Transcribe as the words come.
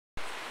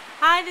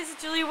Hi, this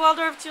is Julie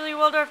Waldorf,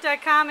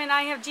 juliewaldorf.com, and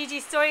I have Gigi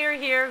Sawyer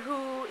here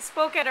who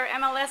spoke at our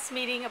MLS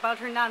meeting about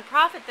her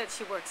nonprofit that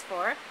she works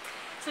for.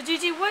 So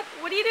Gigi, what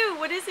do you do?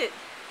 What is it?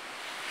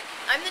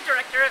 I'm the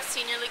director of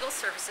Senior Legal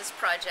Services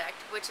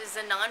Project, which is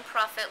a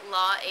nonprofit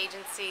law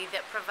agency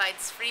that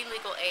provides free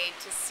legal aid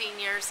to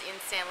seniors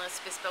in San Luis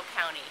Obispo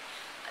County.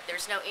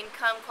 There's no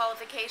income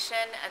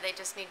qualification. They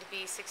just need to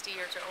be 60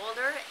 years or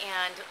older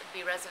and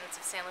be residents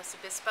of San Luis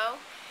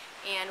Obispo.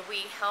 And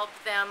we help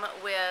them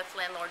with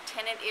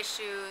landlord-tenant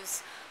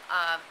issues,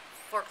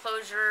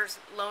 foreclosures,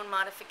 loan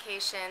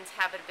modifications,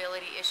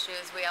 habitability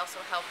issues. We also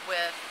help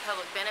with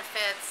public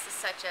benefits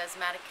such as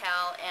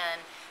Medi-Cal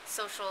and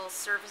social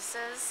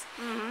services,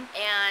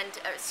 and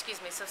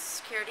Social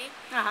Security.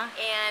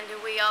 And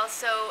we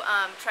also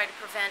try to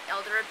prevent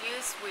elder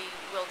abuse. We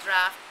will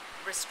draft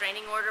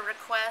restraining order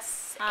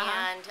requests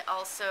and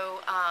also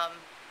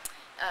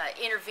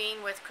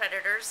intervene with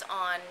creditors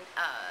on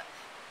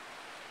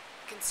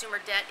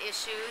consumer debt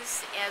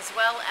issues, as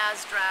well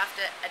as draft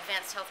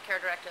advanced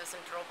healthcare directives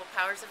and durable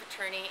powers of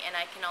attorney, and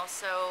I can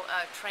also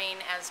train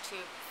as to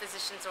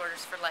physician's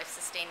orders for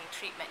life-sustaining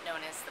treatment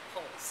known as the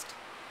POLST.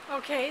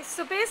 Okay,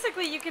 so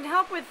basically you can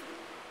help with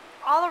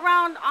all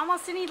around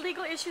almost any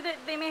legal issue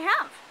that they may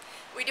have.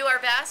 We do our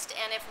best,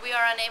 and if we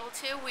are unable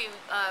to, we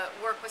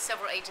work with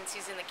several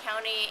agencies in the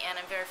county, and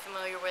I'm very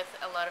familiar with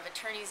a lot of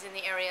attorneys in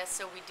the area,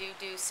 so we do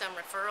some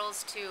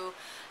referrals to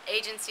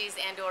agencies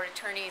and or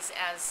attorneys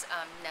as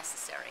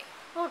necessary.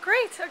 Well,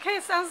 great.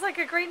 Okay, sounds like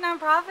a great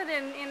nonprofit,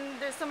 and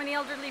there's so many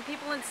elderly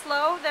people in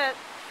SLO that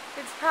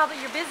it's probably,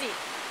 you're busy.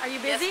 Are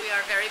you busy? Yes, we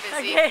are very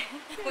busy. Okay.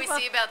 We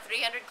see about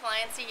 300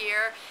 clients a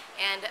year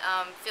and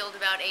field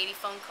about 80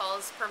 phone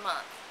calls per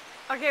month.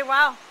 Okay,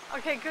 wow.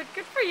 Okay, good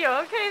for you.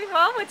 Okay,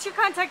 well, what's your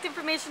contact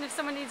information if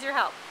someone needs your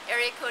help?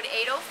 Area code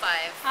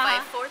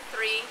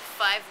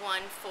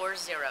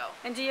 805-543-5140.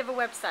 And do you have a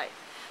website?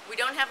 We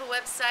don't have a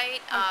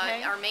website.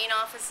 Okay. Our main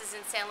office is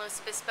in San Luis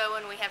Obispo,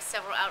 and we have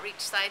several outreach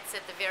sites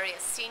at the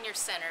various senior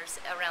centers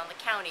around the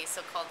county,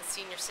 so-called the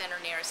senior center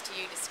nearest to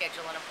you to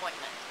schedule an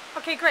appointment.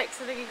 Okay, great.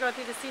 So they can go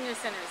through the senior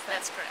centers then.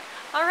 That's correct.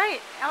 All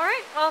right.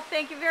 Well,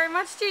 thank you very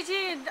much,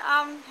 Gigi, and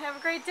have a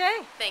great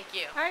day. Thank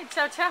you. All right,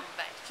 ciao, ciao.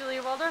 Bye.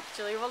 Julia Waldorf,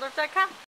 juliewaldorf.com.